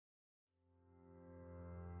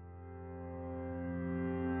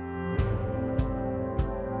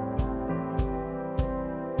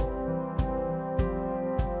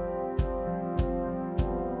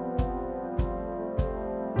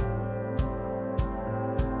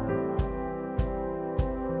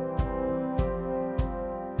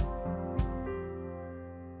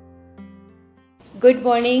Good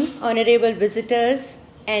morning, honorable visitors,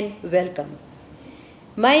 and welcome.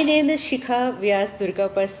 My name is Shikha Vyas Durga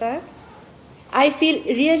Prasad. I feel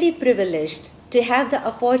really privileged to have the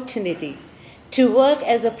opportunity to work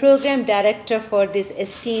as a program director for this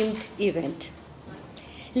esteemed event.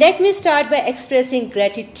 Let me start by expressing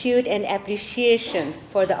gratitude and appreciation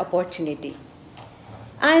for the opportunity.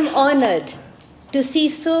 I'm honored to see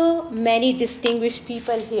so many distinguished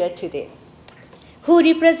people here today who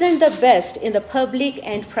represent the best in the public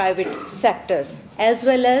and private sectors, as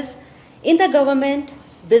well as in the government,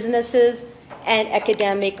 businesses, and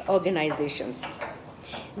academic organizations.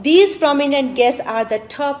 These prominent guests are the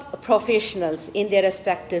top professionals in their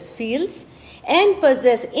respective fields and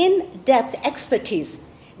possess in-depth expertise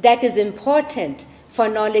that is important for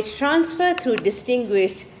knowledge transfer through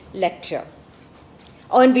distinguished lecture.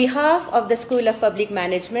 On behalf of the School of Public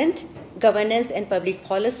Management, Governance and Public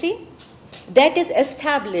Policy, that is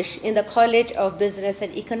established in the College of Business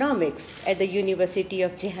and Economics at the University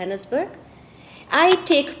of Johannesburg, I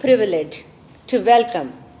take privilege to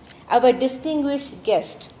welcome our distinguished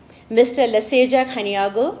guest, Mr. Lesetja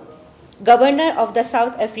Kganyago, Governor of the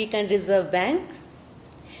South African Reserve Bank,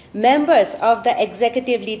 members of the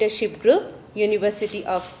Executive Leadership Group, University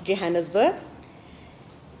of Johannesburg,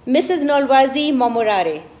 Mrs. Nolwazi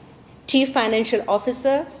Momorare, Chief Financial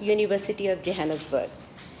Officer, University of Johannesburg,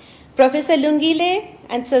 Professor Lungile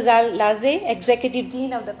Ntsazalaze, Executive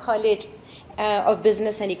Dean of the College of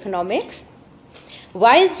Business and Economics,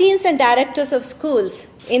 Vice Deans and Directors of Schools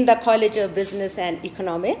in the College of Business and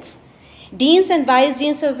Economics, Deans and Vice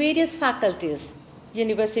Deans of various faculties,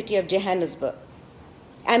 University of Johannesburg,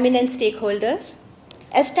 eminent stakeholders,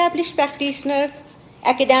 established practitioners,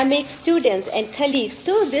 academics, students, and colleagues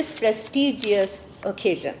to this prestigious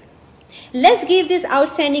occasion. Let's give this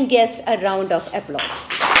outstanding guest a round of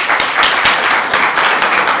applause.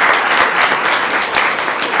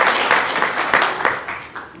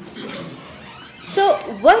 So,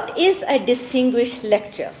 what is a distinguished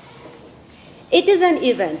lecture? It is an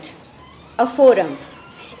event, a forum.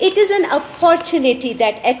 It is an opportunity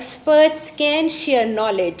that experts can share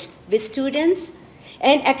knowledge with students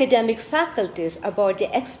and academic faculties about their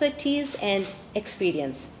expertise and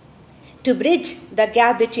experience. To bridge the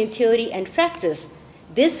gap between theory and practice,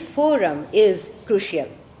 this forum is crucial.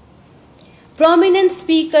 Prominent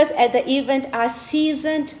speakers at the event are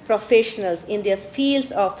seasoned professionals in their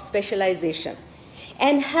fields of specialization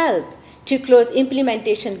and help to close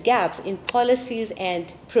implementation gaps in policies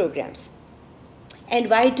and programs. And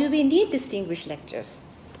why do we need distinguished lectures?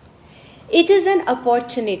 It is an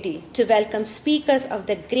opportunity to welcome speakers of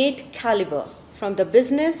the great caliber from the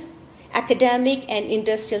business, academic, and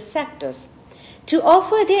industrial sectors to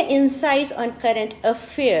offer their insights on current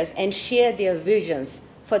affairs and share their visions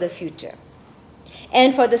for the future.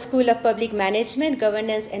 And for the School of Public Management,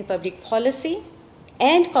 Governance and Public Policy,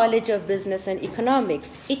 and College of Business and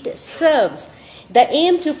Economics, it serves the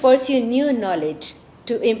aim to pursue new knowledge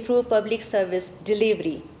to improve public service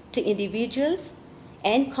delivery to individuals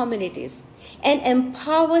and communities and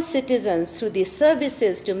empower citizens through these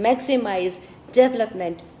services to maximize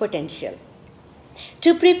development potential.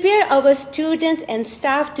 To prepare our students and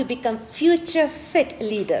staff to become future fit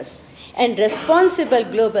leaders and responsible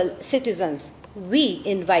global citizens, we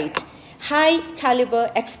invite high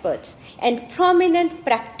caliber experts and prominent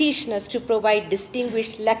practitioners to provide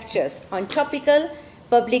distinguished lectures on topical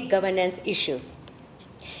public governance issues.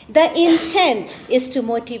 The intent is to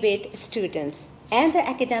motivate students and the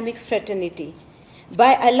academic fraternity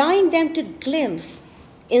by allowing them to glimpse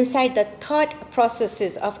inside the thought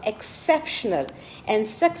processes of exceptional and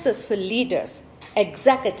successful leaders,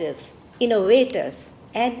 executives, innovators,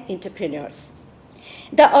 and entrepreneurs.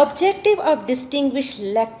 The objective of distinguished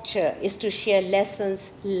lecture is to share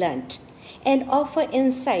lessons learned and offer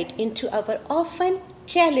insight into our often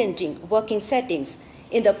challenging working settings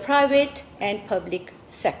in the private and public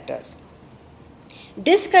sectors.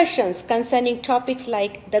 Discussions concerning topics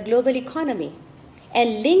like the global economy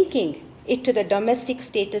and linking it to the domestic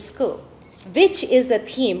status quo, which is the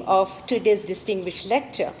theme of today's distinguished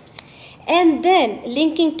lecture, and then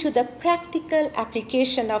linking to the practical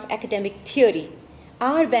application of academic theory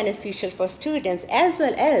are beneficial for students as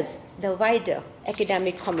well as the wider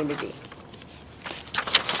academic community.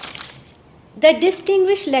 The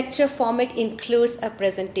distinguished lecture format includes a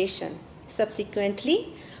presentation,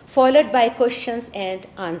 subsequently followed by questions and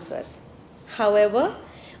answers. However,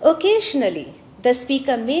 occasionally, the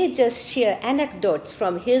speaker may just share anecdotes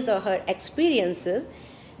from his or her experiences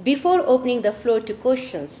before opening the floor to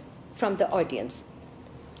questions from the audience.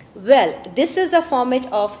 Well, this is the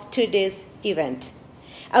format of today's event.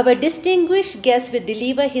 Our distinguished guest will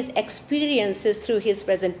deliver his experiences through his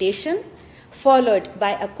presentation, followed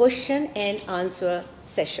by a question and answer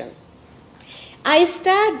session. I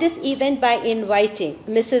start this event by inviting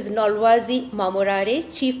Mrs. Nolwazi Mamorare,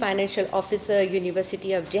 Chief Financial Officer,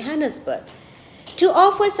 University of Johannesburg, to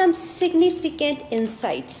offer some significant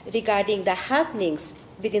insights regarding the happenings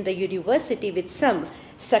within the university with some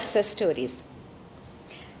success stories.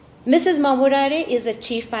 Mrs. Mamorare is the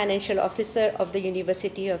Chief Financial Officer of the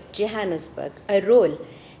University of Johannesburg, a role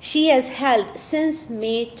she has held since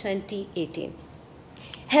May 2018.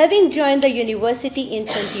 Having joined the university in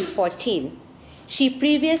 2014, she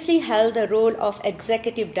previously held the role of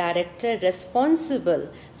Executive Director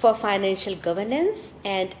responsible for financial governance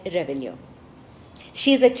and revenue.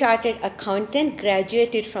 She is a chartered accountant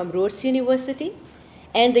graduated from Rhodes University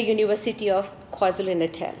and the University of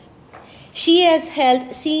KwaZulu-Natal. She has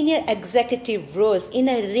held senior executive roles in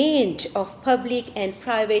a range of public and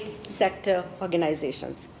private sector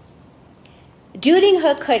organizations. During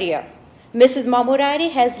her career, Mrs. Mamorare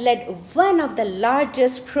has led one of the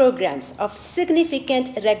largest programs of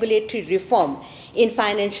significant regulatory reform in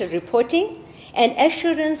financial reporting and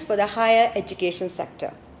assurance for the higher education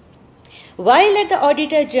sector. While at the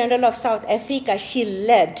Auditor General of South Africa, she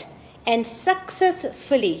led and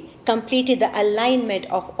successfully completed the alignment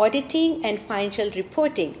of auditing and financial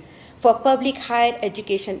reporting for public higher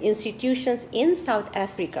education institutions in South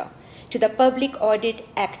Africa to the Public Audit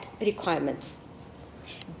Act requirements.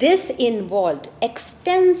 This involved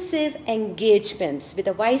extensive engagements with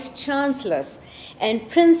the vice chancellors and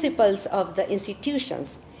principals of the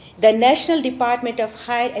institutions, the National Department of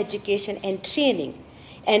Higher Education and Training,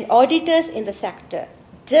 and auditors in the sector,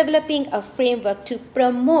 developing a framework to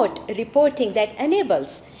promote reporting that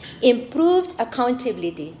enables improved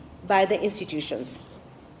accountability by the institutions.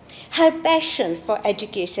 Her passion for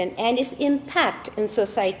education and its impact in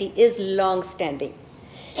society is long-standing.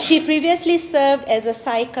 She previously served as a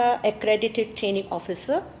SAICA accredited training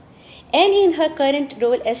officer, and in her current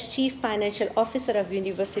role as Chief Financial Officer of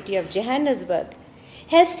University of Johannesburg,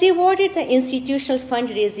 has stewarded the institutional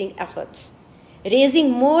fundraising efforts, raising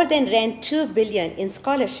more than R2 billion in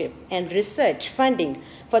scholarship and research funding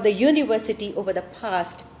for the university over the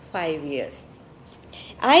past 5 years.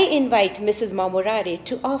 I invite Mrs. Mamorare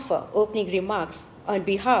to offer opening remarks on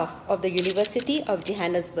behalf of the University of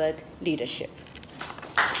Johannesburg leadership.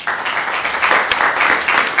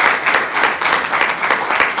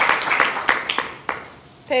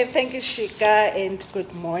 Thank you, Shika, and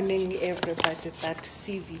good morning, everybody. That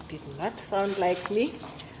CV did not sound like me,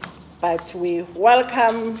 but we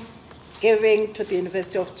welcome giving to the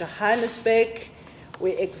University of Johannesburg.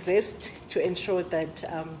 We exist to ensure that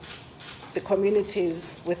the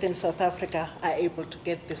communities within South Africa are able to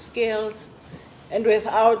get the skills, and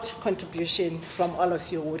without contribution from all of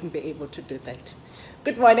you, we wouldn't be able to do that.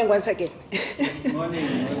 Good morning once again. Good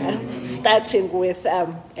morning. Starting with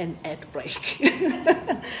an ad break.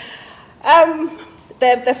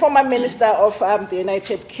 The former Minister of the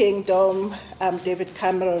United Kingdom, David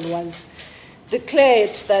Cameron, once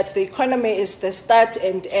declared that the economy is the start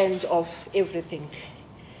and end of everything.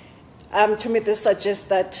 To me, this suggests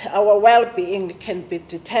that our well-being can be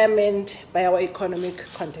determined by our economic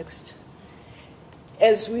context.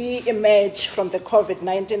 As we emerge from the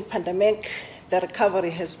COVID-19 pandemic, the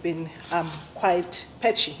recovery has been quite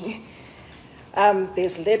patchy.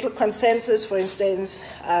 There's little consensus, for instance,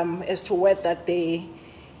 as to whether the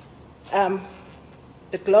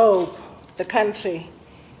globe, the country,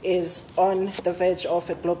 is on the verge of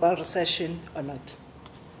a global recession or not.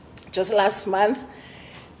 Just last month,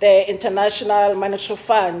 the International Monetary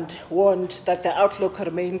Fund warned that the outlook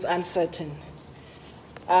remains uncertain.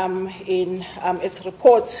 In its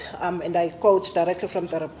report, and I quote directly from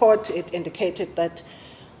the report, it indicated that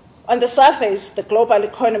on the surface, the global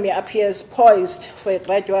economy appears poised for a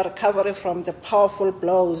gradual recovery from the powerful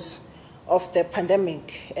blows of the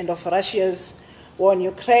pandemic and of Russia's war in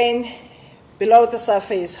Ukraine. Below the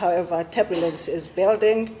surface, however, turbulence is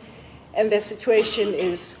building, and the situation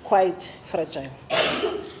is quite fragile.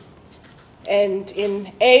 And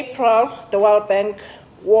in April, the World Bank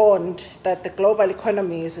warned that the global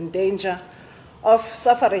economy is in danger of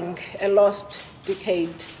suffering a lost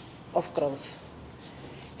decade of growth.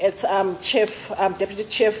 Its Deputy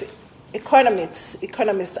Chief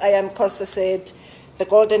Economist Ian Costa said, the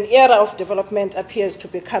golden era of development appears to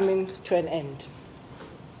be coming to an end.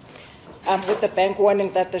 With the bank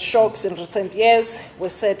warning that the shocks in recent years were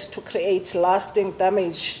set to create lasting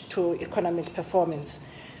damage to economic performance,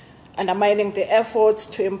 undermining the efforts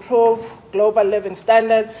to improve global living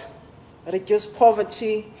standards, reduce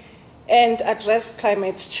poverty, and address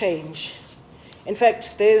climate change. In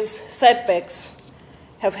fact, these setbacks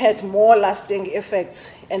have had more lasting effects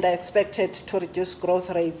and are expected to reduce growth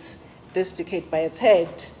rates this decade by a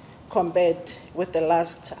third compared with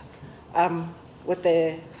with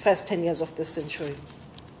the first 10 years of this century.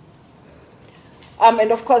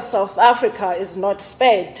 And of course, South Africa is not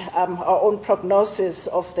spared. Our own prognosis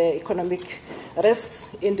of the economic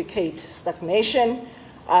risks indicate stagnation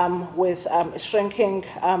with shrinking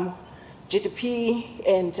GDP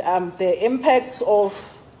and the impacts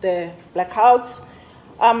of the blackouts.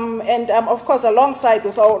 Of course, alongside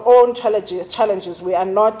with our own challenges, we are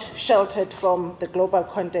not sheltered from the global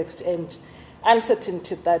context and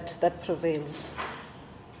uncertainty that prevails.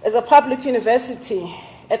 As a public university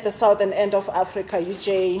at the southern end of Africa,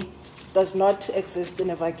 UJ does not exist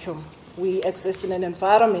in a vacuum. We exist in an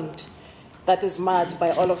environment that is marred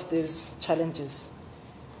by all of these challenges.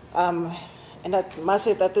 And I must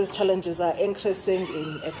say that these challenges are increasing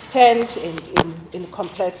in extent and in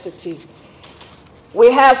complexity.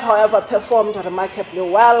 We have, however, performed remarkably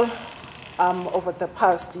well over the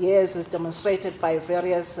past years, as demonstrated by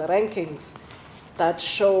various rankings that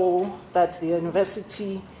show that the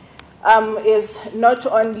university is not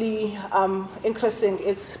only increasing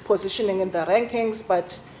its positioning in the rankings,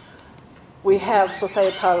 but we have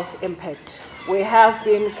societal impact. We have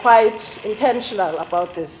been quite intentional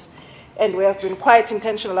about this, and we have been quite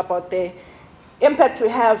intentional about the impact we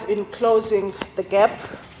have in closing the gap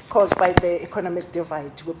caused by the economic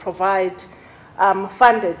divide. We provide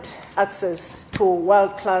funded access to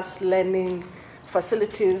world-class learning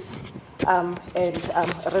facilities and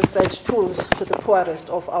research tools to the poorest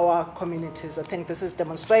of our communities. I think this is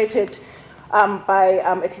demonstrated by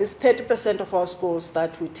at least 30% of our schools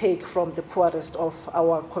that we take from the poorest of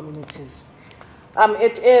our communities.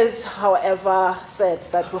 It is, however, said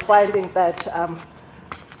that we're finding that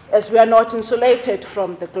as we are not insulated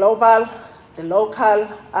from the global, the local,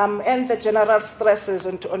 and the general stresses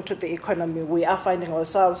onto the economy, we are finding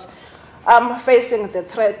ourselves facing the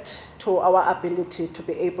threat to our ability to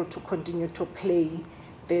be able to continue to play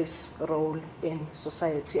this role in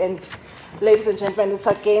society. And ladies and gentlemen, it's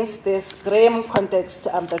against this grim context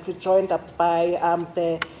that we joined up by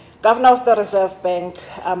the Governor of the Reserve Bank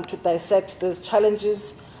to dissect these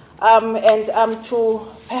challenges and to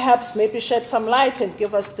perhaps maybe shed some light and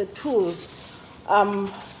give us the tools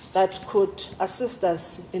that could assist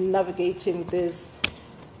us in navigating these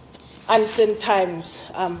unseen times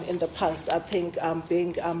in the past. I think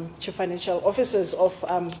being chief financial officers of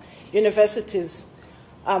universities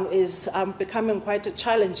is becoming quite a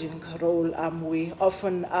challenging role. We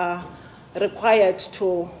often are required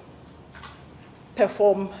to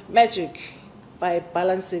perform magic by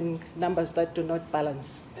balancing numbers that do not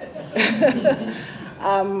balance.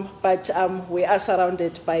 But we are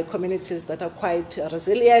surrounded by communities that are quite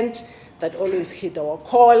resilient, that always hit our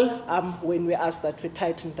call when we ask that we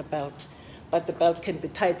tighten the belt. But the belt can be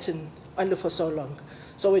tightened only for so long.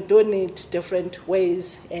 So we do need different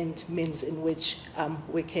ways and means in which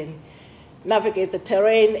we can navigate the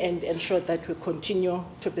terrain and ensure that we continue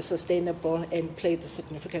to be sustainable and play the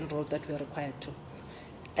significant role that we are required to.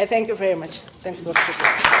 I thank you very much. Thanks, Professor.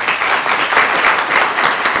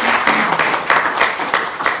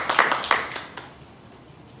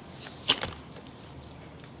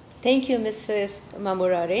 Thank you, Mrs.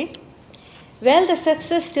 Mamurare. Well, the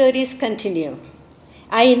success stories continue.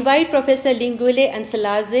 I invite Professor Lingule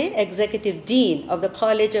Ntshalaze, Executive Dean of the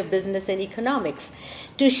College of Business and Economics,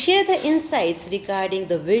 to share the insights regarding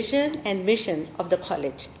the vision and mission of the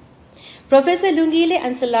college. Professor Lungile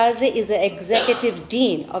Ntshalaze is the Executive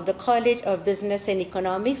Dean of the College of Business and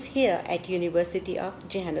Economics here at University of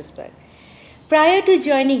Johannesburg. Prior to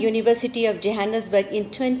joining University of Johannesburg in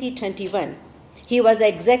 2021, he was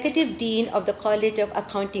Executive Dean of the College of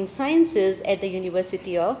Accounting Sciences at the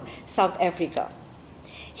University of South Africa.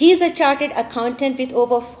 He is a chartered accountant with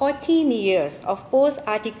over 14 years of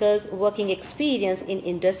post-articles working experience in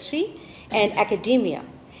industry and academia,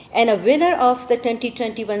 and a winner of the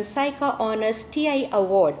 2021 SAICA Honors TI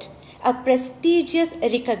Award, a prestigious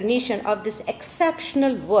recognition of this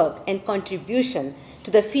exceptional work and contribution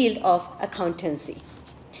to the field of accountancy.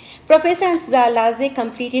 Professor Ntshalaze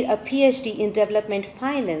completed a PhD in Development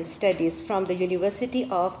Finance Studies from the University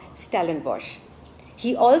of Stellenbosch.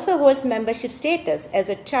 He also holds membership status as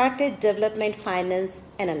a Chartered Development Finance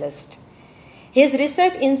Analyst. His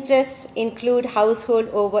research interests include household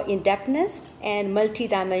over-indebtedness and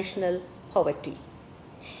multidimensional poverty.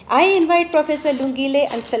 I invite Professor Lungile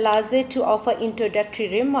Ntshalaze to offer introductory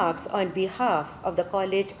remarks on behalf of the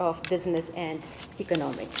College of Business and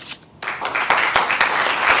Economics.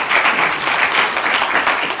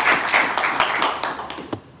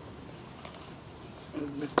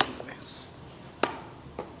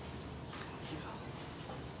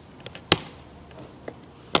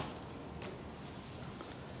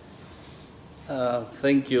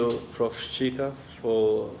 Thank you, Prof. Chika,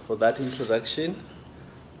 for that introduction,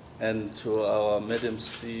 and to our Madam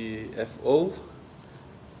CFO,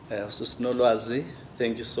 Susnolwazi.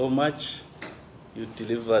 Thank you so much. You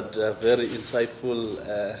delivered a very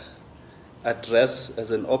insightful address as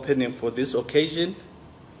an opening for this occasion.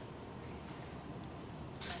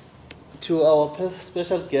 To our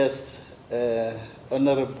special guest,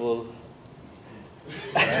 Honorable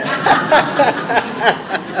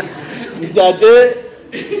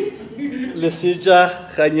Lesetja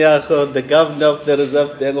Kganyago, the Governor of the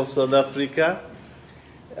Reserve Bank of South Africa,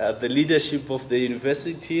 the leadership of the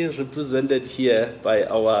university represented here by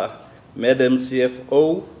our Madam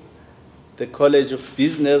CFO, the College of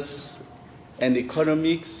Business and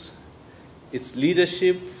Economics, its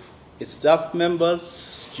leadership, its staff members,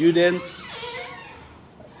 students.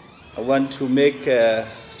 I want to make a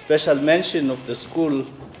special mention of the School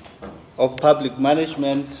of Public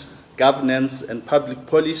Management, Governance and Public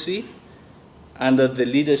Policy under the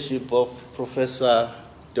leadership of Professor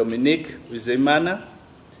Dominique Wizemana.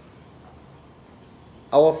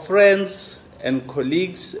 Our friends and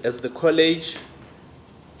colleagues as the college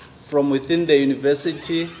from within the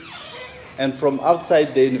university and from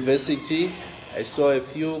outside the university. I saw a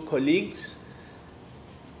few colleagues,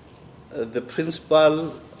 the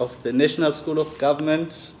principal of the National School of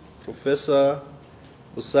Government, Professor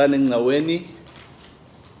Usani Ngaweni,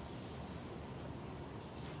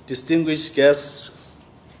 distinguished guests,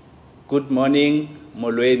 good morning,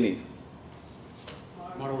 Molweni.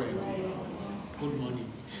 Good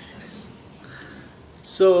morning.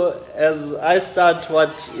 So as I start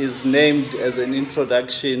what is named as an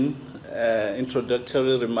introduction,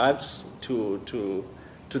 introductory remarks to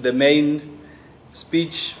the main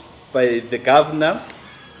speech by the governor,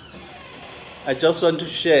 I just want to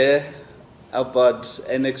share about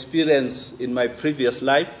an experience in my previous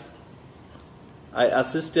life. I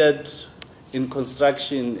assisted in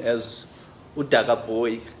construction as Udaga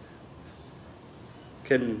boy.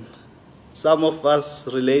 Can some of us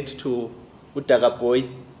relate to Udaga boy?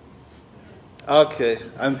 Okay,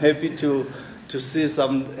 I'm happy to see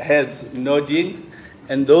some heads nodding.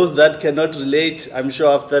 And those that cannot relate, I'm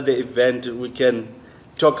sure after the event we can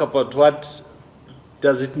talk about what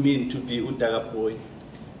does it mean to be Udaga boy.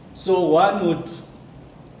 So one would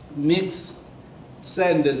mix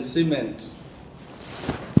sand and cement,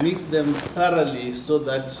 mix them thoroughly so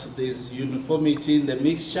that there's uniformity in the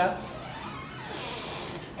mixture.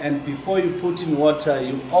 And before you put in water,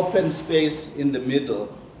 you open space in the middle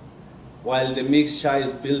while the mixture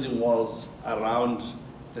is building walls around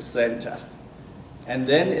the center. And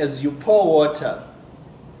then as you pour water,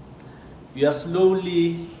 you are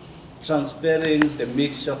slowly transferring the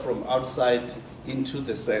mixture from outside into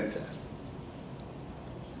the center.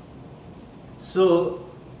 So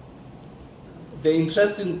the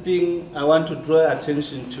interesting thing I want to draw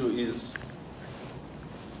attention to is,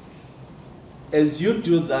 as you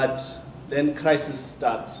do that, then crisis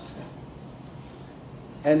starts.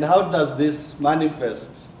 And how does this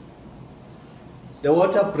manifest? The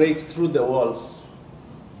water breaks through the walls.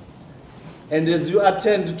 And as you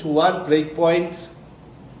attend to one breakpoint,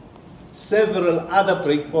 several other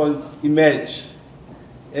breakpoints emerge.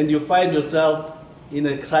 And you find yourself in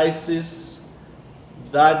a crisis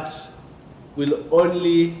that will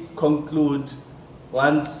only conclude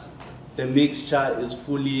once the mixture is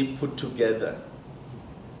fully put together.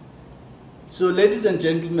 So, ladies and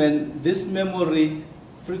gentlemen, this memory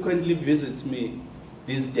frequently visits me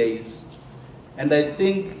these days. And I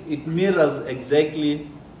think it mirrors exactly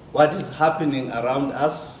what is happening around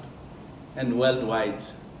us and worldwide.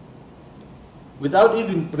 Without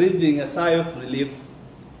even breathing a sigh of relief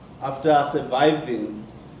after surviving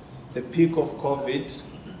the peak of COVID,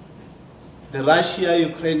 the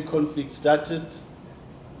Russia-Ukraine conflict started,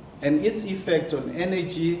 and its effect on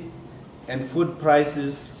energy and food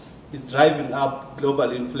prices is driving up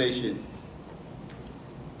global inflation.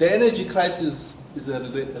 The energy crisis is a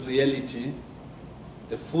reality.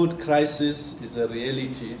 The food crisis is a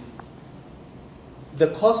reality. The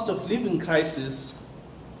cost of living crisis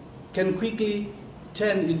can quickly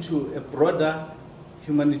turn into a broader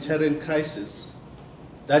humanitarian crisis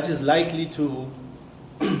that is likely to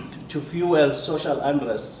fuel social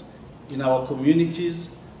unrest in our communities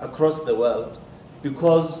across the world,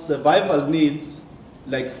 because survival needs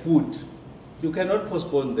like food, you cannot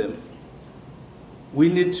postpone them. We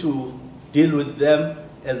need to deal with them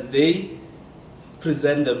as they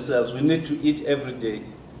present themselves. We need to eat every day,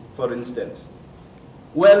 for instance.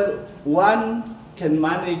 Well, one can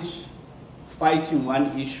manage fighting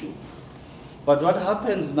one issue, but what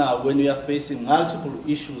happens now when you are facing multiple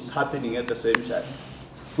issues happening at the same time,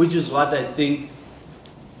 which is what I think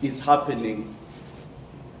is happening.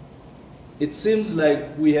 It seems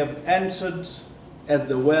like we have entered, as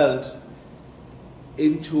the world,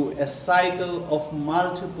 into a cycle of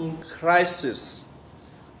multiple crises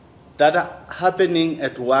that are happening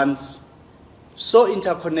at once, so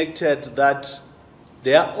interconnected that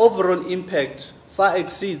their overall impact far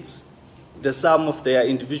exceeds the sum of their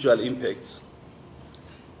individual impacts.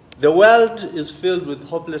 The world is filled with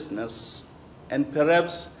hopelessness and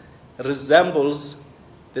perhaps resembles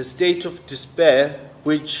the state of despair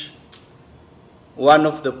which one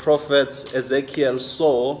of the prophets, Ezekiel,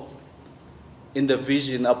 saw in the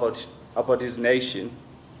vision about his nation.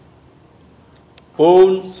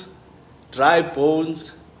 Bones, dry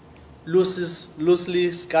bones,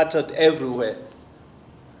 loosely scattered everywhere.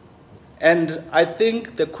 And I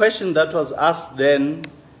think the question that was asked then,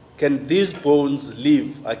 can these bones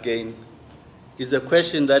live again, is a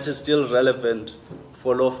question that is still relevant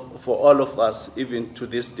for all of us, even to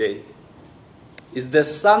this day. Is there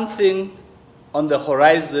something on the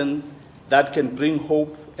horizon that can bring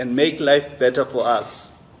hope and make life better for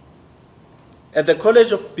us? At the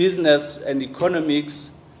College of Business and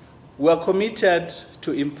Economics, we are committed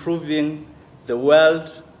to improving the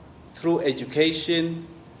world through education,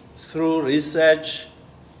 through research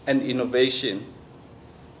and innovation.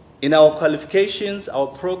 In our qualifications, our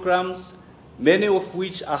programs, many of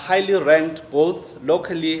which are highly ranked both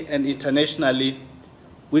locally and internationally,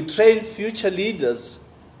 we train future leaders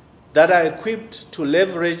that are equipped to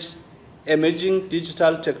leverage emerging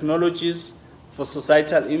digital technologies for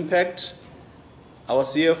societal impact. Our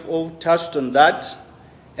CFO touched on that,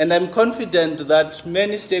 and I'm confident that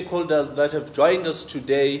many stakeholders that have joined us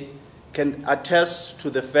today can attest to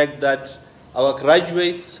the fact that our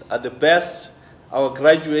graduates are the best, our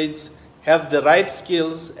graduates have the right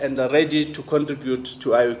skills and are ready to contribute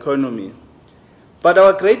to our economy. But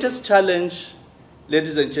our greatest challenge,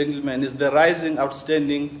 ladies and gentlemen, is the rising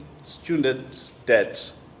outstanding student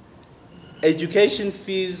debt. Education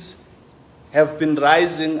fees have been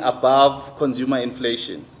rising above consumer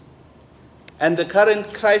inflation. And the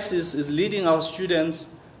current crisis is leading our students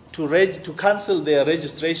to cancel their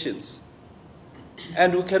registrations.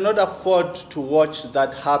 And we cannot afford to watch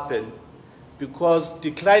that happen, because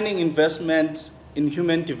declining investment in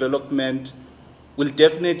human development will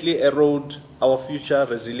definitely erode our future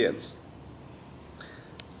resilience.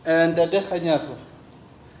 And Lesetja Kganyago,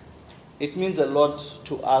 it means a lot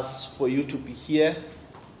to us for you to be here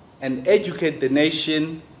and educate the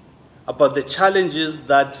nation about the challenges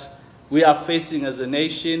that we are facing as a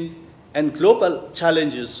nation and global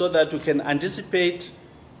challenges, so that we can anticipate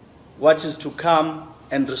what is to come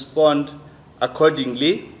and respond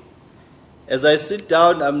accordingly. As I sit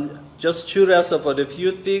down, I'm just curious about a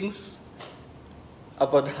few things,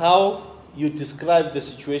 about how you describe the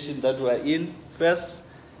situation that we're in first,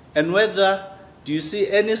 and whether do you see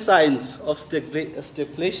any signs of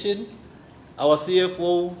stagflation? Our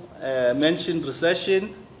CFO mentioned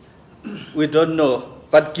recession. We don't know.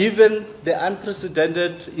 But given the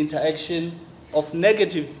unprecedented interaction of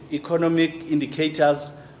negative economic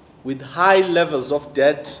indicators with high levels of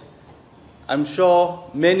debt, I'm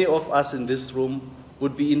sure many of us in this room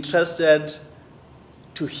would be interested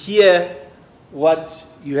to hear what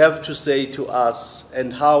you have to say to us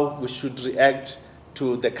and how we should react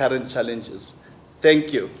to the current challenges.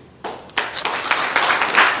 Thank you.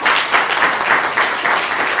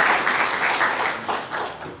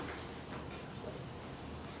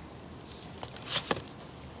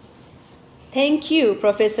 Thank you,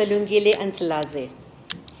 Professor Lungile Ntlaze.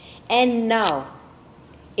 And now,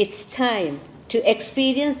 it's time to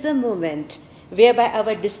experience the moment whereby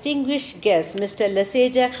our distinguished guest, Mr.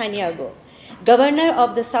 Lesetja Kganyago, Governor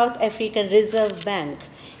of the South African Reserve Bank,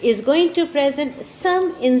 is going to present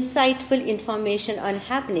some insightful information on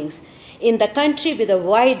happenings in the country with a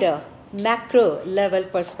wider macro-level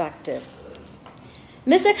perspective.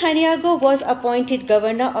 Mr. Kganyago was appointed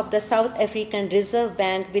Governor of the South African Reserve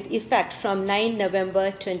Bank with effect from 9 November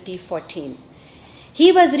 2014.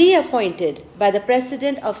 He was reappointed by the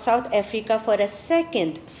President of South Africa for a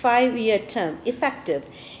second 5-year term effective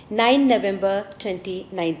 9 November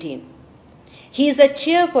 2019. He is the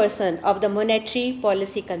chairperson of the Monetary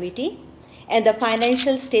Policy Committee and the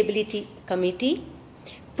Financial Stability Committee.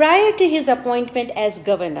 Prior to his appointment as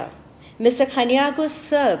governor, Mr. Kganyago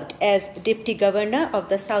served as Deputy Governor of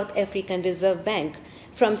the South African Reserve Bank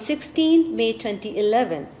from 16 May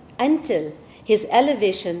 2011 until his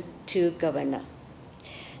elevation to governor.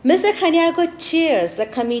 Mr. Kganyago chairs the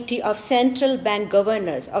Committee of Central Bank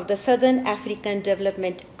Governors of the Southern African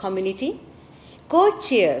Development Community,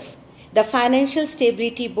 co-chairs the Financial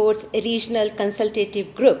Stability Board's Regional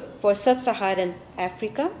Consultative Group for Sub-Saharan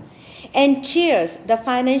Africa, and chairs the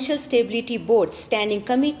Financial Stability Board's Standing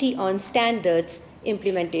Committee on Standards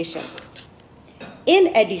Implementation. In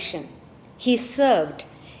addition, he served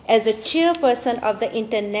as a chairperson of the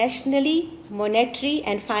Internationally Monetary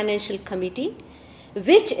and Financial Committee,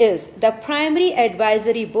 which is the primary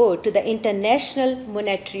advisory board to the International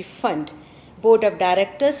Monetary Fund Board of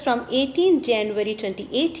Directors from 18 January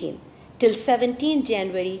 2018 till 17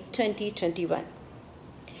 January 2021.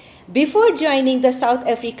 Before joining the South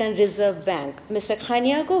African Reserve Bank, Mr.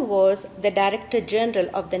 Kganyago was the Director General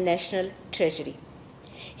of the National Treasury.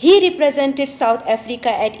 He represented South Africa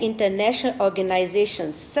at international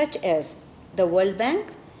organizations such as the World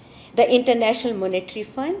Bank, the International Monetary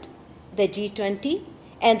Fund, the G20,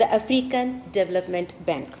 and the African Development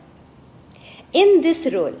Bank. In this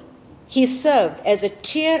role, he served as a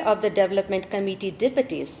chair of the Development Committee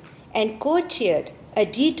Deputies and co-chaired a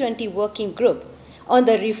G20 working group on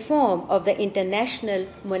the reform of the International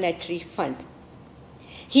Monetary Fund.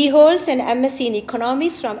 He holds an MSc in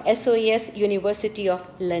Economics from SOAS University of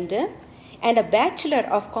London and a Bachelor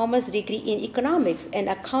of Commerce degree in Economics and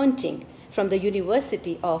Accounting from the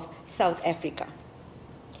University of South Africa.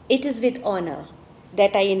 It is with honor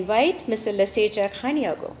that I invite Mr. Lesetja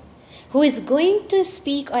Kganyago, who is going to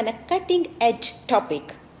speak on a cutting-edge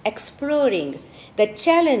topic, exploring the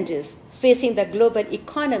challenges facing the global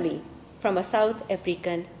economy from a South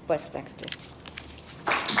African perspective.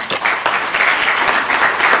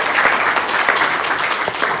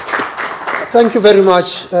 Thank you very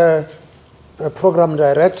much, Program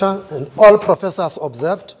Director, and all professors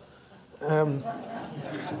observed.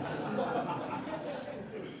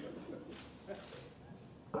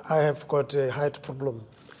 I have got a height problem.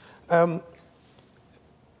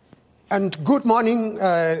 And good morning,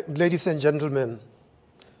 ladies and gentlemen.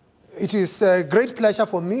 It is a great pleasure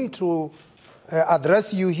for me to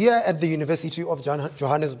address you here at the University of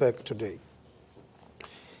Johannesburg today.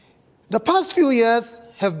 The past few years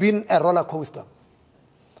have been a roller coaster,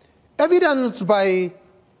 evidenced by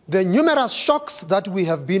the numerous shocks that we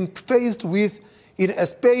have been faced with in a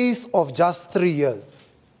space of just 3 years.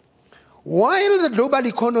 While the global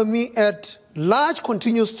economy at large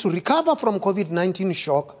continues to recover from COVID-19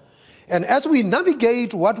 shock, and as we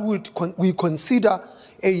navigate what we consider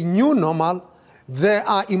a new normal, there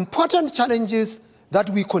are important challenges that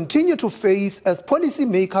we continue to face as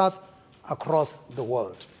policymakers across the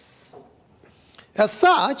world. As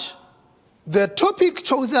such, the topic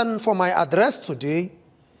chosen for my address today,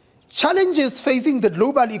 challenges facing the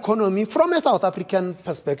global economy from a South African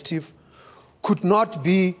perspective, could not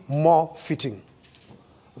be more fitting.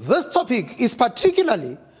 This topic is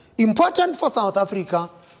particularly important for South Africa,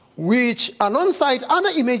 which, alongside other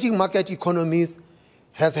emerging market economies,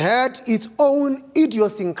 has had its own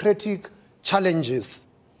idiosyncratic challenges,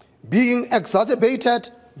 being exacerbated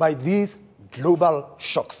by these global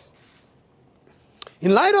shocks.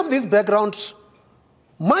 In light of this background,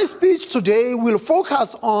 my speech today will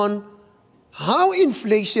focus on how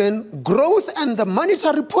inflation, growth, and the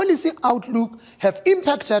monetary policy outlook have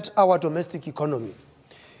impacted our domestic economy.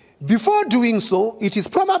 Before doing so, it is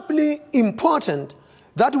probably important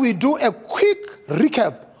that we do a quick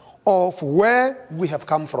recap of where we have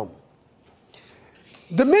come from.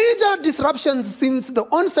 The major disruptions since the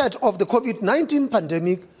onset of the COVID-19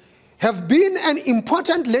 pandemic have been an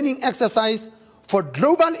important learning exercise for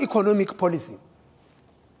global economic policy.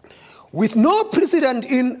 With no precedent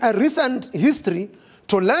in a recent history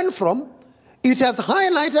to learn from, it has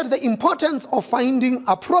highlighted the importance of finding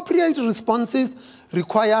appropriate responses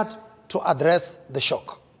required to address the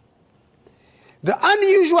shock. The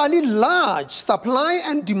unusually large supply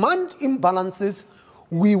and demand imbalances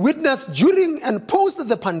we witnessed during and post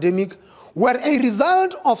the pandemic were a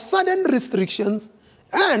result of sudden restrictions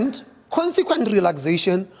and consequent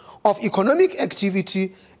relaxation of economic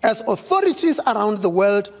activity as authorities around the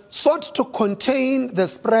world sought to contain the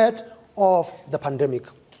spread of the pandemic.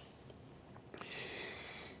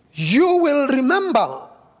 You will remember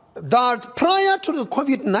that prior to the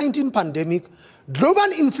COVID-19 pandemic,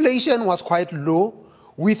 global inflation was quite low,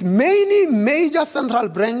 with many major central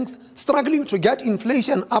banks struggling to get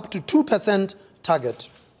inflation up to 2% target.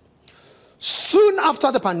 Soon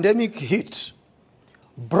after the pandemic hit,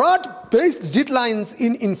 broad-based declines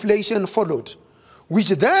in inflation followed, which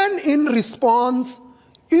then in response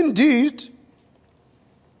induced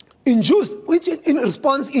a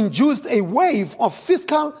wave of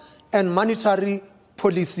fiscal and monetary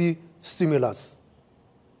policy stimulus.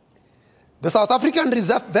 The South African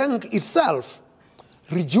Reserve Bank itself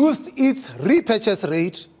reduced its repurchase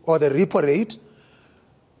rate, or the repo rate,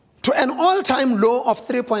 to an all-time low of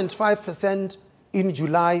 3.5% in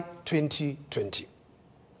July 2020.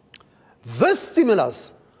 This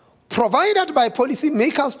stimulus, provided by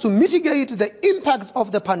policymakers to mitigate the impacts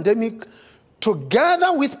of the pandemic,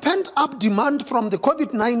 together with pent-up demand from the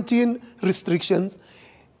COVID-19 restrictions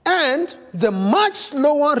and the much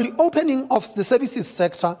slower reopening of the services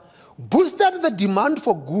sector, boosted the demand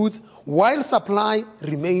for goods while supply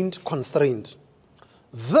remained constrained.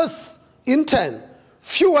 This, in turn,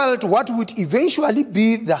 fueled what would eventually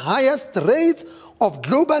be the highest rate of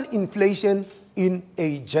global inflation in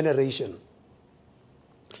a generation.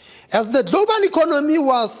 As the global economy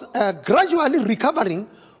was gradually recovering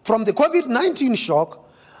from the COVID-19 shock,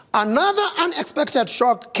 another unexpected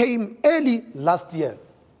shock came early last year.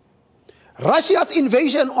 Russia's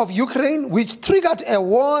invasion of Ukraine, which triggered a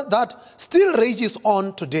war that still rages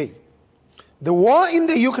on today. The war in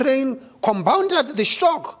the Ukraine compounded the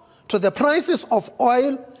shock to the prices of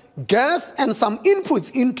oil, gas, and some inputs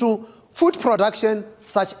into food production,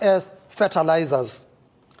 such as fertilizers,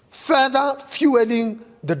 further fueling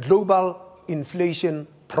the global inflation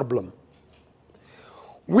problem.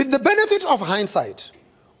 With the benefit of hindsight,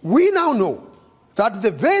 we now know that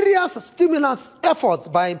the various stimulus efforts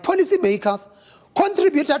by policymakers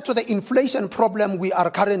contributed to the inflation problem we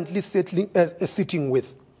are currently sitting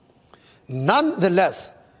with.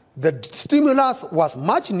 Nonetheless, the stimulus was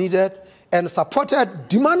much needed and supported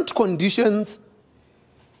demand conditions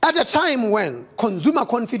at a time when consumer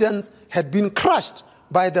confidence had been crushed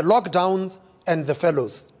by the lockdowns and the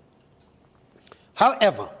furloughs.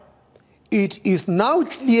 However, it is now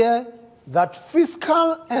clear that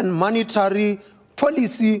fiscal and monetary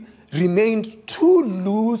policy remained too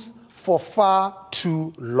loose for far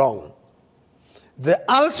too long. The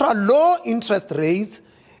ultra-low interest rates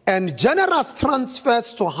and generous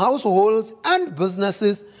transfers to households and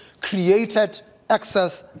businesses created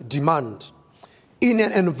excess demand. In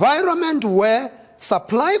an environment where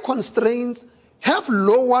supply constraints have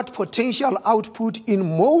lowered potential output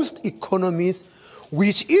in most economies,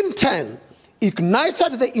 which in turn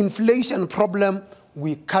ignited the inflation problem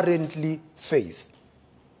we currently face.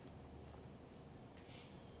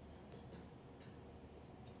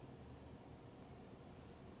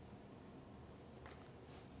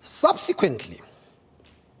 Subsequently,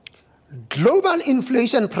 global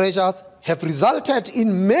inflation pressures have resulted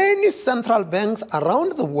in many central banks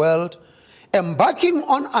around the world embarking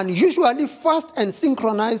on unusually fast and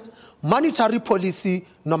synchronized monetary policy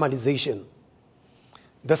normalization.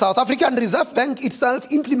 The South African Reserve Bank itself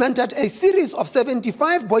implemented a series of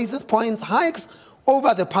 75 basis points hikes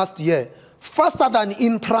over the past year, faster than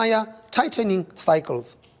in prior tightening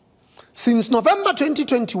cycles. Since November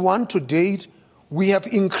 2021 to date, we have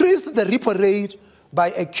increased the repo rate by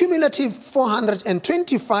a cumulative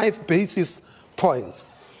 425 basis points.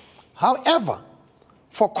 However,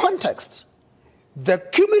 for context, the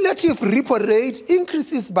cumulative repo rate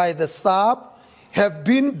increases by the SARB have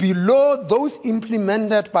been below those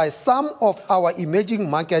implemented by some of our emerging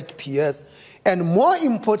market peers, and more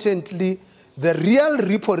importantly, the real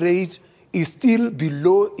repo rate is still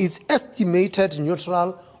below its estimated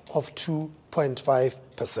neutral of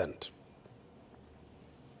 2.5%.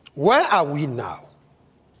 Where are we now?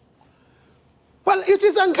 Well, it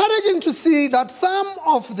is encouraging to see that some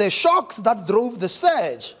of the shocks that drove the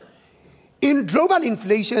surge in global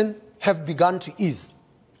inflation have begun to ease.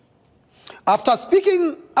 After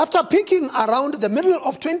peaking around the middle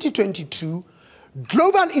of 2022,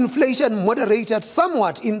 global inflation moderated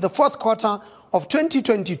somewhat in the fourth quarter of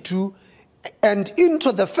 2022 and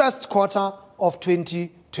into the first quarter of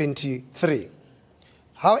 2023.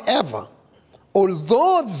 However,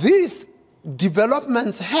 although these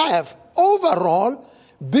developments have overall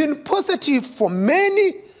been positive for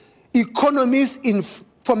many economies,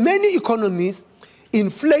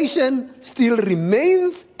 inflation still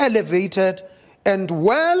remains elevated and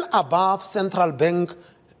well above central bank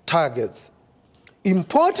targets.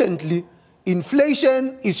 Importantly,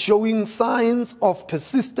 inflation is showing signs of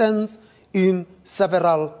persistence in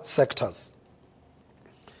several sectors.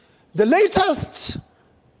 The latest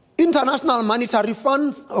International Monetary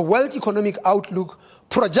Fund's World Economic Outlook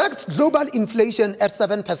projects global inflation at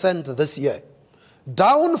 7% this year,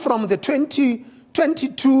 down from the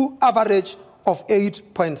 2022 average of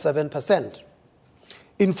 8.7%.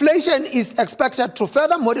 Inflation is expected to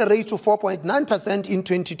further moderate to 4.9% in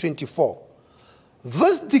 2024.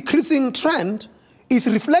 This decreasing trend is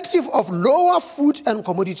reflective of lower food and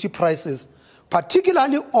commodity prices,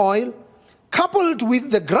 particularly oil, coupled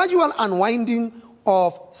with the gradual unwinding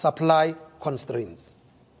of supply constraints.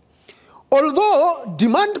 Although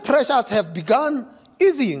demand pressures have begun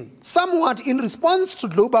easing somewhat in response to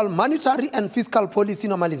global monetary and fiscal policy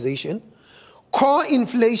normalization, core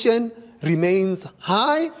inflation remains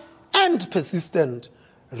high and persistent,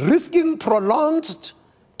 risking prolonged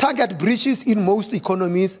target breaches in most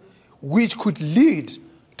economies, which could lead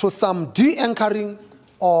to some de-anchoring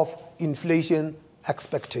of inflation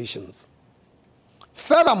expectations.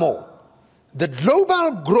 Furthermore, the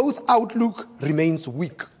global growth outlook remains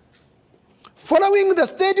weak. Following the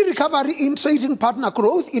steady recovery in trading partner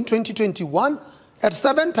growth in 2021 at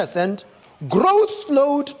 7%, growth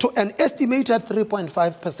slowed to an estimated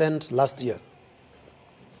 3.5% last year.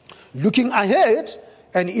 Looking ahead,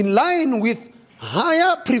 and in line with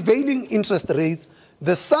higher prevailing interest rates,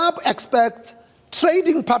 the SARB expects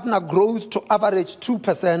trading partner growth to average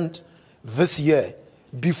 2% this year,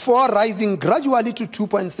 before rising gradually to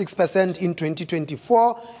 2.6% in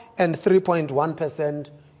 2024 and 3.1%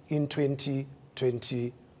 in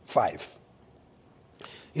 2025.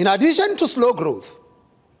 In addition to slow growth,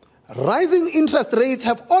 rising interest rates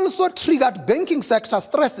have also triggered banking sector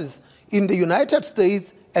stresses in the United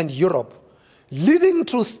States and Europe, leading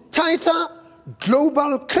to tighter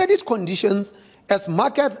global credit conditions as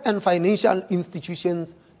markets and financial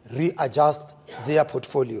institutions readjust their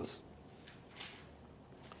portfolios.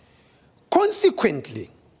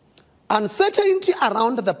 Consequently, uncertainty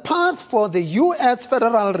around the path for the U.S.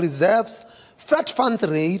 Federal Reserve's Fed funds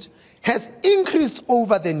rate has increased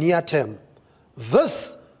over the near term.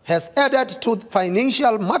 This has added to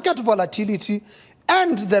financial market volatility,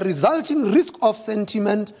 and the resulting risk of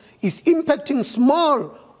sentiment is impacting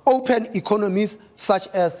small, open economies such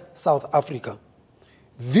as South Africa.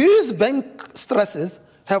 These bank stresses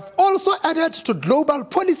have also added to global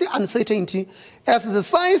policy uncertainty, as the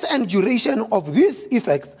size and duration of these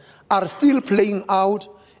effects are still playing out,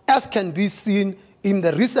 as can be seen in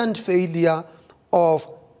the recent failure of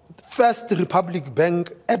First Republic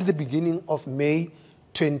Bank at the beginning of May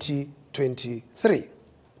 2023.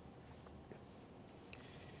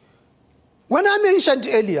 When I mentioned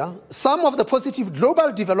earlier some of the positive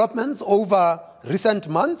global developments over recent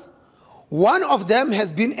months, one of them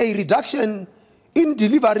has been a reduction in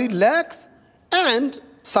delivery lags and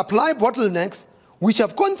supply bottlenecks, which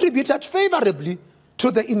have contributed favorably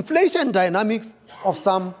to the inflation dynamics of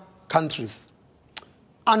some countries.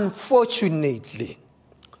 Unfortunately,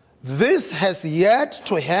 this has yet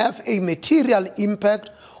to have a material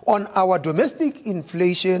impact on our domestic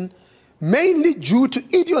inflation, mainly due to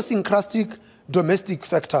idiosyncratic domestic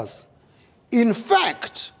factors. In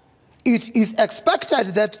fact, it is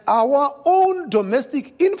expected that our own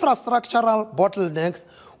domestic infrastructural bottlenecks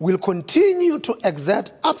will continue to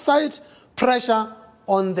exert upside pressure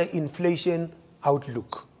on the inflation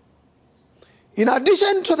outlook. In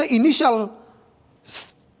addition to the initial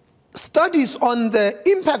studies on the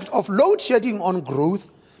impact of load shedding on growth,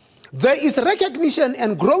 there is recognition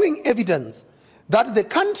and growing evidence that the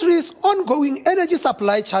country's ongoing energy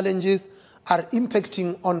supply challenges are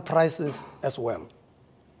impacting on prices as well.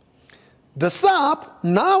 The SARB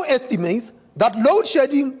now estimates that load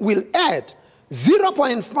shedding will add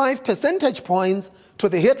 0.5 percentage points to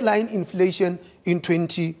the headline inflation in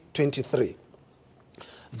 2023.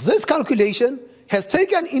 This calculation has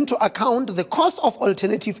taken into account the cost of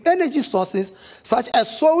alternative energy sources such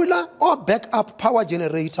as solar or backup power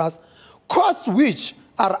generators, costs which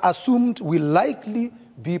are assumed will likely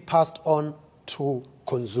be passed on to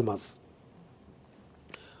consumers.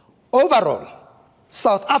 Overall,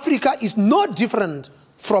 South Africa is no different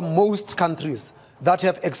from most countries that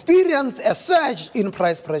have experienced a surge in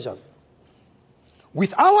price pressures.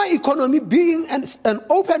 With our economy being an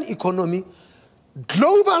open economy,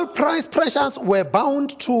 global price pressures were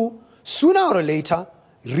bound to, sooner or later,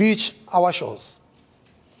 reach our shores.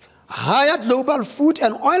 Higher global food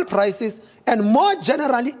and oil prices and more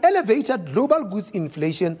generally elevated global goods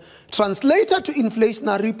inflation translated to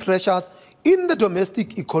inflationary pressures in the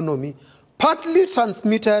domestic economy, partly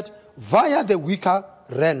transmitted via the weaker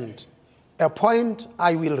rand, a point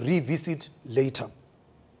I will revisit later.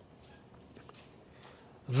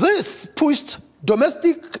 This pushed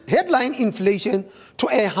domestic headline inflation to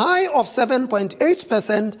a high of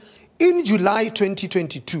 7.8% in July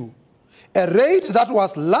 2022, a rate that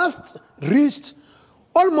was last reached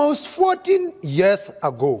almost 14 years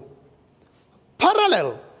ago.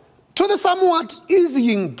 Parallel to the somewhat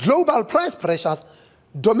easing global price pressures,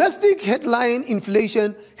 domestic headline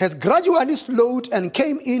inflation has gradually slowed and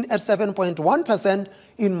came in at 7.1%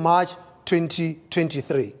 in March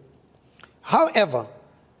 2023. However,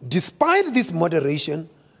 despite this moderation,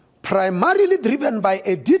 primarily driven by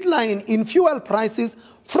a decline in fuel prices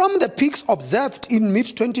from the peaks observed in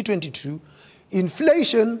mid-2022,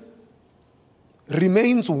 inflation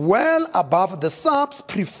remains well above the SARB's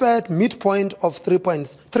preferred midpoint of 3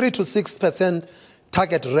 to 6%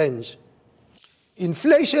 target range.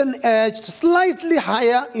 Inflation edged slightly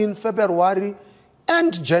higher in February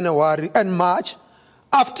and January and March,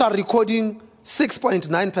 after recording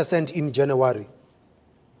 6.9% in January,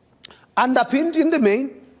 underpinned in the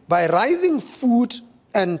main by rising food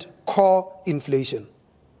and core inflation.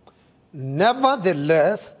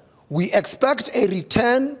 Nevertheless, we expect a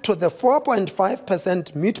return to the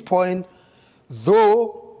 4.5% midpoint,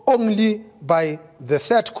 though only by the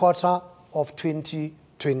third quarter of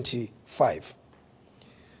 2025.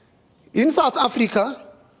 In South Africa,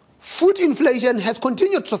 food inflation has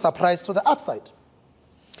continued to surprise to the upside,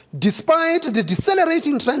 despite the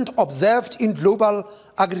decelerating trend observed in global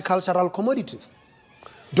agricultural commodities.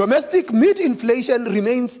 Domestic meat inflation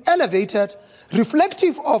remains elevated,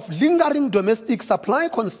 reflective of lingering domestic supply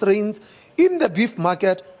constraints in the beef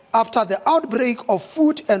market after the outbreak of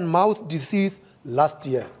foot and mouth disease last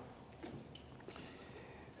year.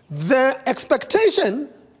 The expectation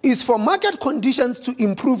is for market conditions to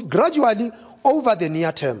improve gradually over the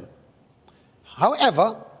near term.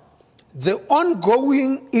 However, the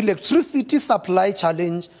ongoing electricity supply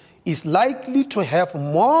challenge is likely to have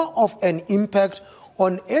more of an impact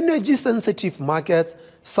on energy-sensitive markets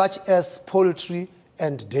such as poultry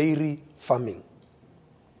and dairy farming.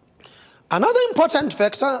 Another important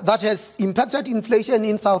factor that has impacted inflation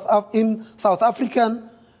in South Africa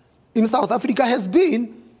has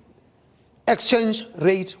been exchange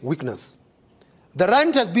rate weakness. The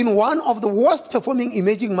rand has been one of the worst performing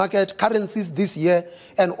emerging market currencies this year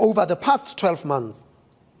and over the past 12 months.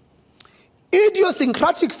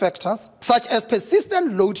 Idiosyncratic factors such as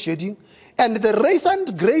persistent load shedding and the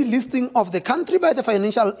recent grey listing of the country by the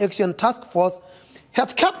Financial Action Task Force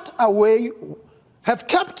have kept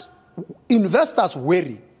investors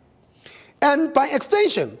wary. And by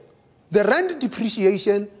extension, the rand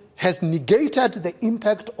depreciation has negated the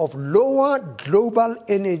impact of lower global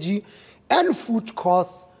energy and food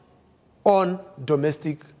costs on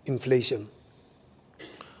domestic inflation.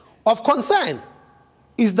 Of concern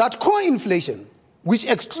is that core inflation, which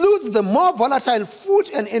excludes the more volatile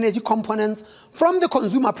food and energy components from the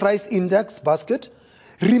consumer price index basket,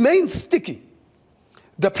 remains sticky.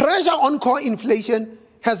 The pressure on core inflation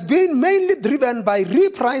has been mainly driven by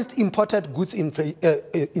repriced imported goods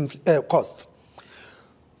costs.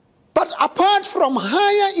 But apart from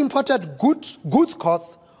higher imported goods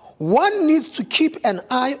costs, one needs to keep an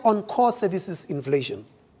eye on core services inflation.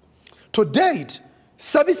 To date,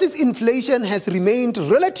 services inflation has remained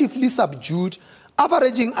relatively subdued,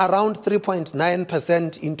 averaging around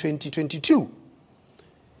 3.9% in 2022.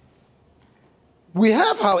 We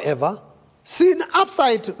have, however, seen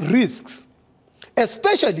upside risks,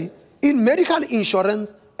 especially in medical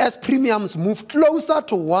insurance, as premiums move closer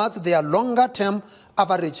towards their longer-term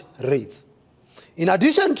average rates. In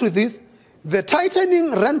addition to this, the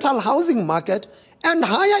tightening rental housing market and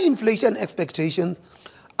higher inflation expectations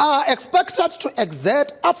are expected to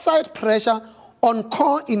exert upside pressure on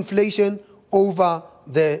core inflation over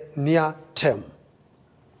the near term.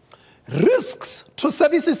 Risks to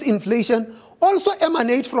services inflation also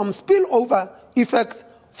emanate from spillover effects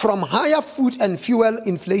from higher food and fuel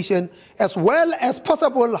inflation, as well as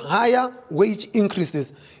possible higher wage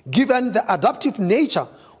increases, given the adaptive nature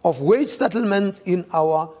of wage settlements in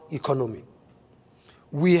our economy.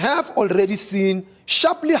 We have already seen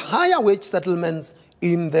sharply higher wage settlements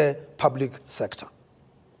in the public sector.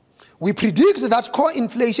 We predict that core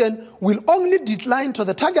inflation will only decline to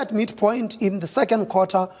the target midpoint in the second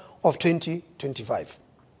quarter of 2025.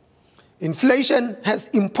 Inflation has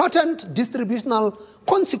important distributional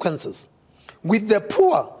consequences, with the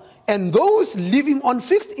poor and those living on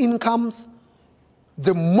fixed incomes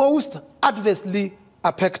the most adversely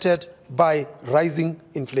affected by rising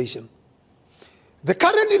inflation. The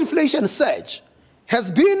current inflation surge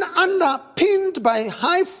has been underpinned by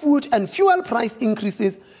high food and fuel price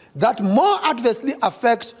increases that more adversely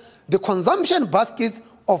affect the consumption baskets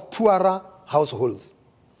of poorer households.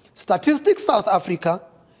 Statistics South Africa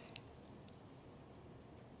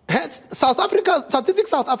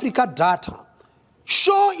data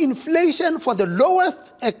show inflation for the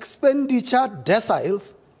lowest expenditure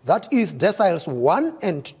deciles, that is deciles 1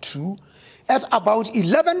 and 2, at about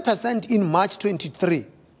 11% in March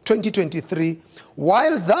 2023,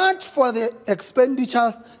 while that for the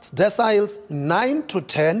expenditure deciles 9 to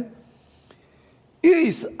 10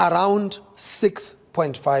 is around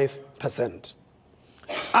 6.5%.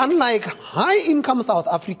 Unlike high-income South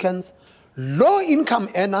Africans, low-income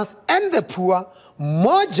earners and the poor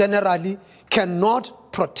more generally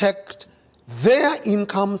cannot protect their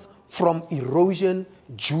incomes from erosion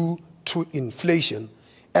due to inflation.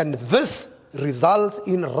 And this results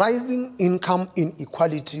in rising income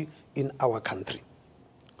inequality in our country.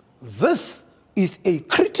 This is a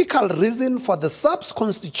critical reason for the SAP's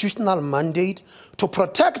constitutional mandate to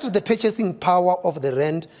protect the purchasing power of the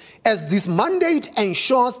rand, as this mandate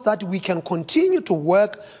ensures that we can continue to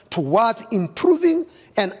work towards improving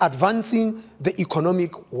and advancing the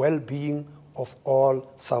economic well-being of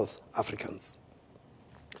all South Africans.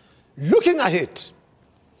 Looking ahead,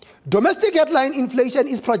 domestic headline inflation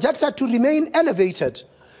is projected to remain elevated,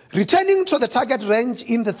 returning to the target range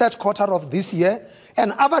in the third quarter of this year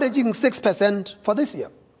and averaging 6% for this year.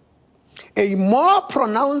 A more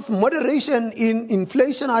pronounced moderation in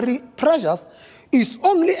inflationary pressures is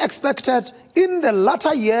only expected in the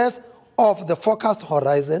latter years of the forecast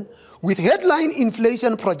horizon, with headline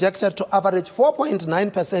inflation projected to average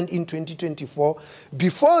 4.9% in 2024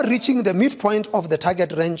 before reaching the midpoint of the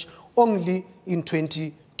target range only in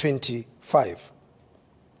 2025.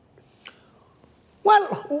 Well,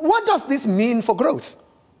 what does this mean for growth?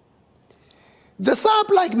 The SAP,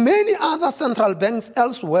 like many other central banks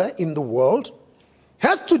elsewhere in the world,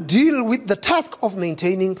 has to deal with the task of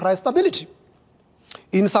maintaining price stability.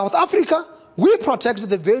 In South Africa, we protect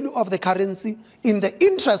the value of the currency in the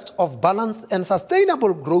interest of balanced and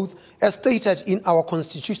sustainable growth as stated in our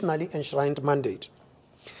constitutionally enshrined mandate.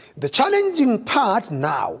 The challenging part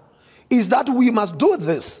now is that we must do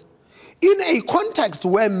this in a context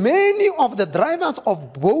where many of the drivers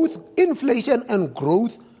of both inflation and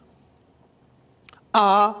growth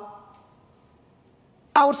are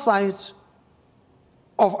outside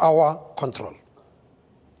of our control.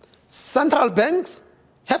 Central banks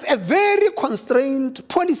have a very constrained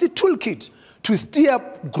policy toolkit to steer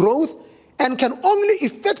growth and can only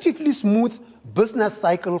effectively smooth business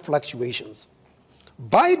cycle fluctuations.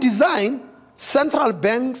 By design, central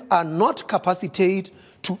banks are not capacitated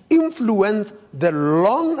to influence the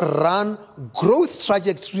long-run growth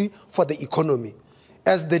trajectory for the economy,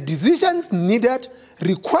 as the decisions needed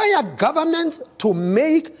require governments to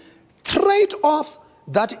make trade-offs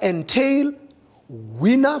that entail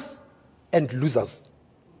winners and losers.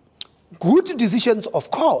 Good decisions,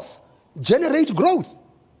 of course, generate growth,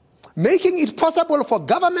 making it possible for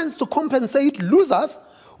governments to compensate losers,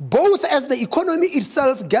 both as the economy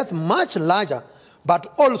itself gets much larger,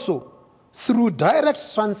 but also through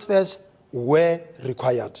direct transfers where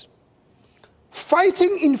required.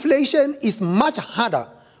 Fighting inflation is much harder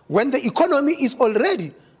when the economy is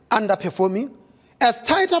already underperforming, as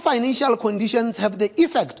tighter financial conditions have the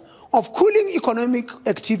effect of cooling economic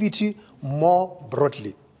activity more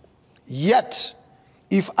broadly. Yet,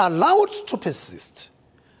 if allowed to persist,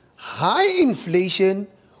 high inflation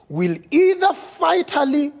will either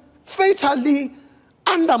fatally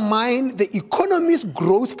undermine the economy's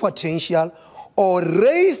growth potential or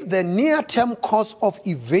raise the near-term cost of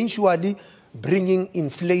eventually bringing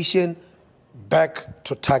inflation back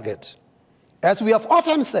to target. As we have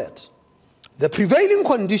often said, the prevailing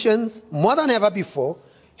conditions, more than ever before,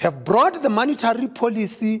 have brought the monetary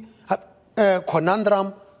policy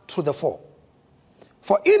conundrum to the fore.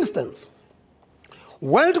 For instance,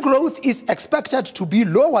 world growth is expected to be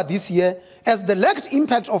lower this year as the lagged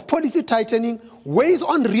impact of policy tightening weighs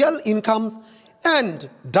on real incomes and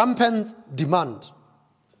dampens demand.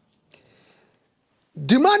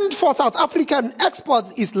 Demand for South African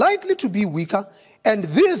exports is likely to be weaker, and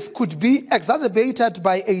this could be exacerbated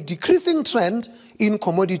by a decreasing trend in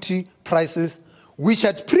commodity prices, which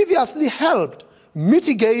had previously helped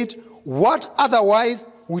mitigate what otherwise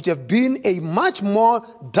would have been a much more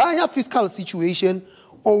dire fiscal situation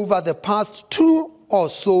over the past 2 or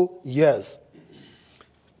so years.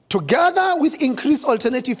 Together with increased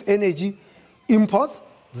alternative energy imports,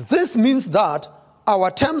 this means that our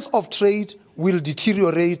terms of trade will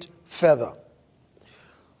deteriorate further.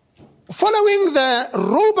 Following the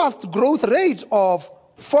robust growth rate of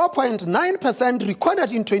 4.9%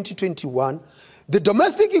 recorded in 2021, the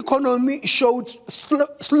domestic economy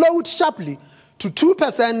slowed sharply to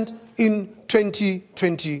 2% in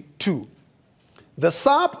 2022. The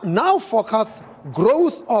SAP now forecasts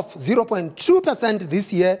growth of 0.2%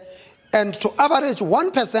 this year and to average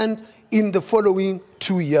 1% in the following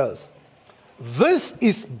 2 years. This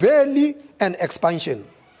is barely an expansion.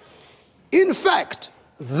 In fact,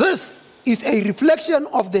 this is a reflection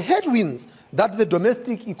of the headwinds that the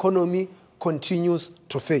domestic economy continues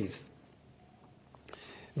to face.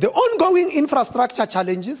 The ongoing infrastructure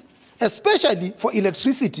challenges, especially for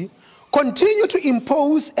electricity, continue to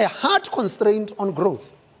impose a hard constraint on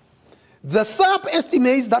growth. The SAP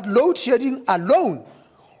estimates that load shedding alone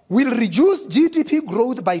will reduce GDP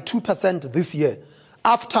growth by 2% this year,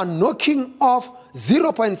 after knocking off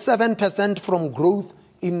 0.7% from growth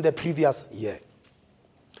in the previous year.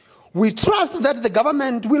 We trust that the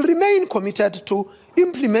government will remain committed to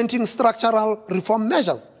implementing structural reform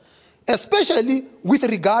measures, especially with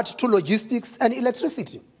regard to logistics and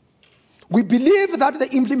electricity. We believe that the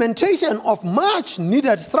implementation of much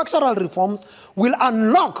needed structural reforms will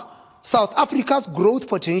unlock South Africa's growth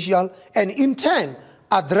potential and in turn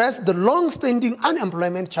address the long-standing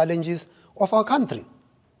unemployment challenges of our country.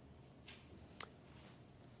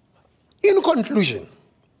 In conclusion,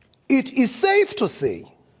 it is safe to say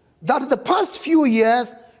that the past few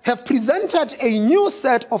years have presented a new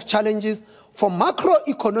set of challenges for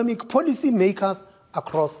macroeconomic policy makers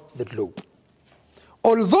across the globe.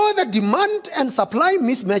 Although the demand and supply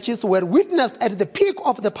mismatches were witnessed at the peak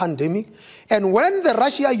of the pandemic and when the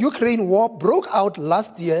Russia-Ukraine war broke out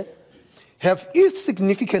last year have eased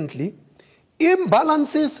significantly,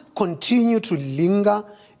 imbalances continue to linger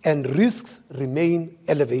and risks remain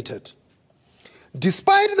elevated.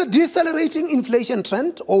 Despite the decelerating inflation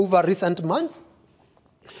trend over recent months,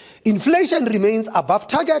 inflation remains above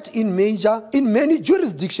target in many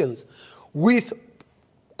jurisdictions, with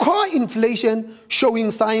core inflation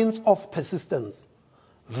showing signs of persistence.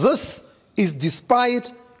 This is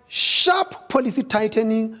despite sharp policy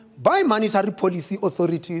tightening by monetary policy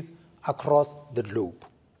authorities across the globe.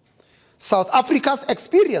 South Africa's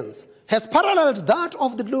experience has paralleled that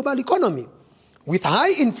of the global economy, with high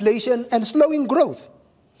inflation and slowing growth.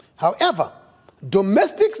 However,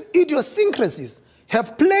 domestic idiosyncrasies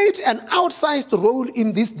have played an outsized role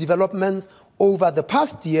in these developments over the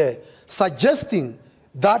past year, suggesting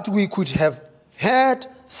that we could have had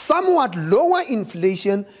somewhat lower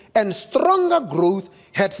inflation and stronger growth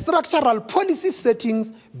had structural policy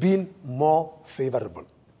settings been more favorable.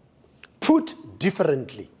 Put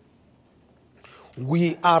differently,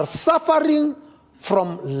 we are suffering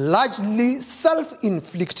from largely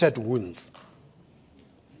self-inflicted wounds.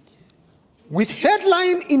 With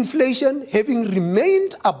headline inflation having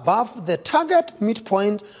remained above the target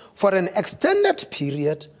midpoint for an extended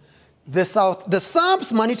period, the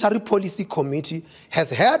SARB's Monetary Policy Committee has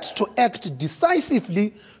had to act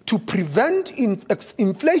decisively to prevent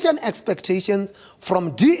inflation expectations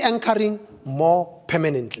from de-anchoring more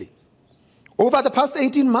permanently. Over the past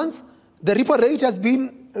 18 months, the repo rate has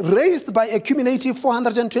been raised by a cumulative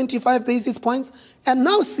 425 basis points and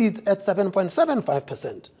now sits at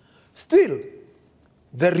 7.75%. Still,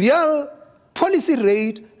 the real policy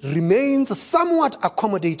rate remains somewhat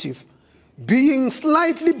accommodative, being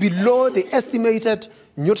slightly below the estimated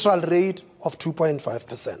neutral rate of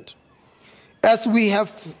 2.5%. As we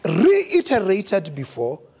have reiterated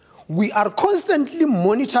before, we are constantly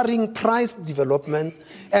monitoring price developments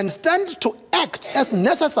and stand to act as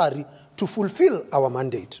necessary to fulfill our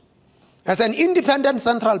mandate. As an independent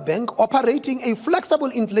central bank operating a flexible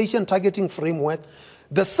inflation targeting framework,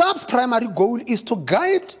 the SARB's primary goal is to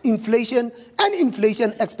guide inflation and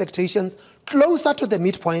inflation expectations closer to the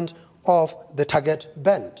midpoint of the target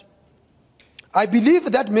band. I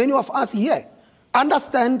believe that many of us here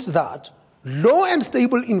understand that low and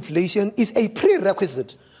stable inflation is a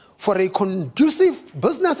prerequisite for a conducive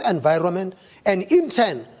business environment and in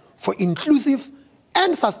turn for inclusive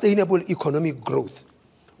and sustainable economic growth.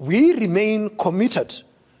 We remain committed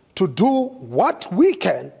to do what we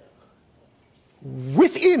can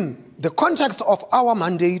within the context of our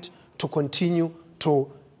mandate to continue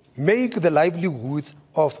to make the livelihoods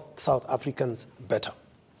of South Africans better.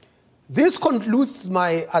 This concludes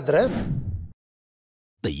my address.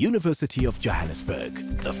 The University of Johannesburg,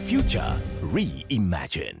 the future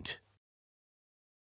reimagined.